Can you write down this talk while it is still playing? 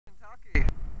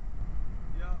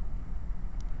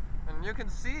And you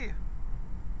can see.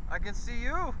 I can see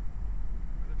you.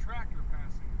 There's a tractor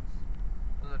passing us.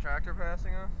 There's a tractor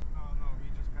passing us? Oh no, he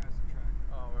just passed the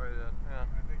tractor. Oh, right then. Yeah.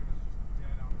 I think it was just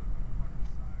dead on the fucking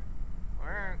side.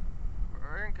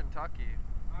 We're in Kentucky.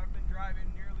 I've been driving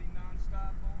nearly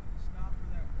non-stop, only to stop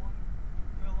for that one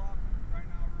fill up. Right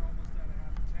now we're almost at a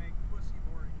half a tank. Pussy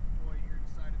boy here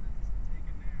decided to take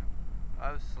a nap.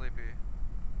 I was sleepy.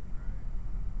 Right.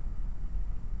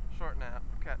 Short nap,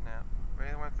 cat nap. We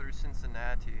went through Cin Sa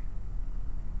Nat Tee.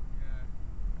 Yeah.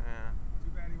 Yeah. Too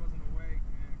bad he wasn't awake,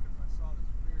 man, because I saw this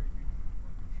very beautiful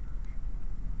fucking church.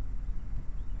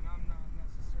 And I'm not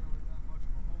necessarily that much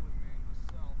of a holy man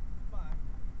myself, but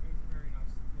it was a very nice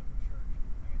looking church.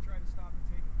 Then we tried to stop and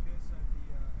take a piss at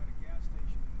a gas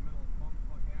station in the middle of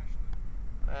bumfuck Ashland.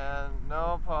 And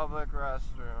no public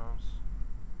restrooms.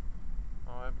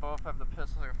 Oh, we both have to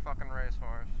piss like a fucking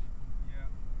racehorse. Yeah.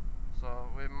 So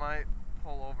we might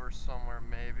pull over somewhere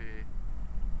maybe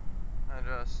and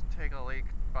just take a leak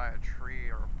by a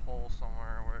tree or a pole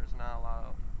somewhere where there's not a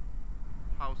lot of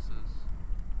houses.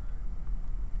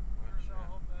 Right. Sure, I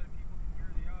hope that people can hear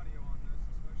the audio on this,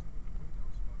 especially with the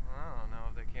windows fucking. I don't know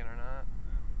if they can or not.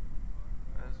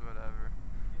 It's whatever.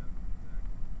 Yeah,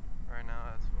 exactly. Right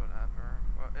now it's whatever.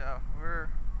 Well, yeah,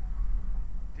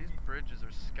 these bridges are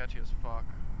sketchy as fuck.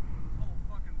 This whole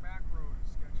fucking back road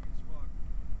is sketchy as fuck.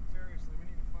 Seriously, we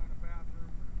need to find a bathroom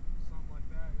or something like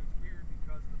that. It was weird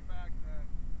because the fact that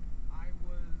I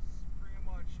was pretty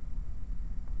much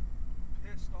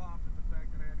pissed off at the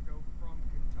fact that I had to go from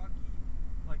Kentucky,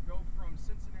 like go from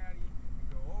Cincinnati and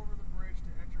go over the bridge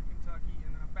to enter Kentucky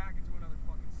and then back into another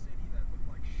fucking city that looked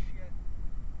like shit.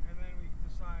 And then we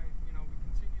decide, we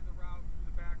continue the route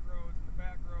through the back roads, and the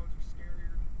back roads are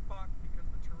scarier than fuck because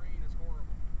the terrain is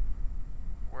horrible.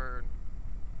 Word.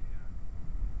 Yeah.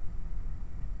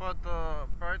 But the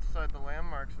bright side, the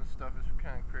landmarks and stuff is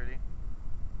kind of pretty.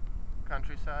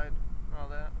 Countryside,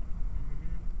 all that.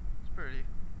 Mm-hmm. It's pretty.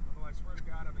 Although I swear to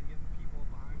God, I've been getting people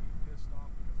behind me pissed off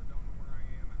because I don't know where I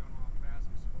am. I don't know how fast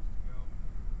I'm supposed to go.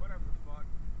 Whatever the fuck.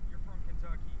 You're from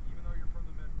Kentucky. Even though you're from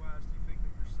the Midwest, you think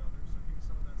that you're Southern, so give me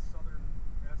some of that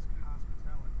Southern-esque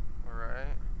hospitality.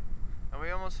 Alright. And we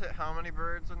almost hit how many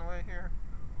birds on the way here?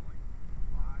 I don't know,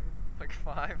 like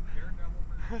 5? Like 5? Daredevil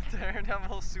birds.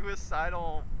 Daredevil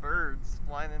suicidal birds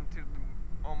flying into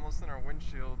almost in our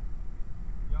windshield.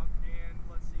 Yup, and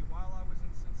let's see, while I was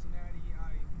in Cincinnati,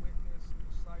 I witnessed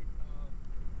the sight of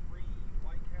 3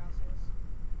 White Castles.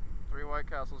 3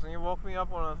 White Castles, and you woke me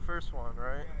up on the first one,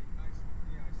 right? Yeah,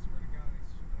 I swear to God, I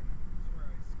swear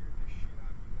I scared the shit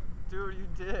out of you. Dude, you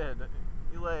did.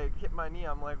 You like hit my knee.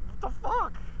 I'm like, what the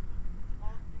fuck?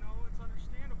 Well, it's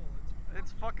understandable.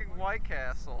 It's fucking White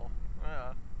Castle.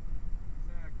 Yeah.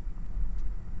 Exactly.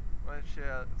 But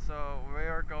shit, so we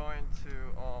are going to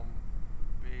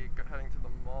be heading to the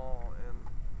mall in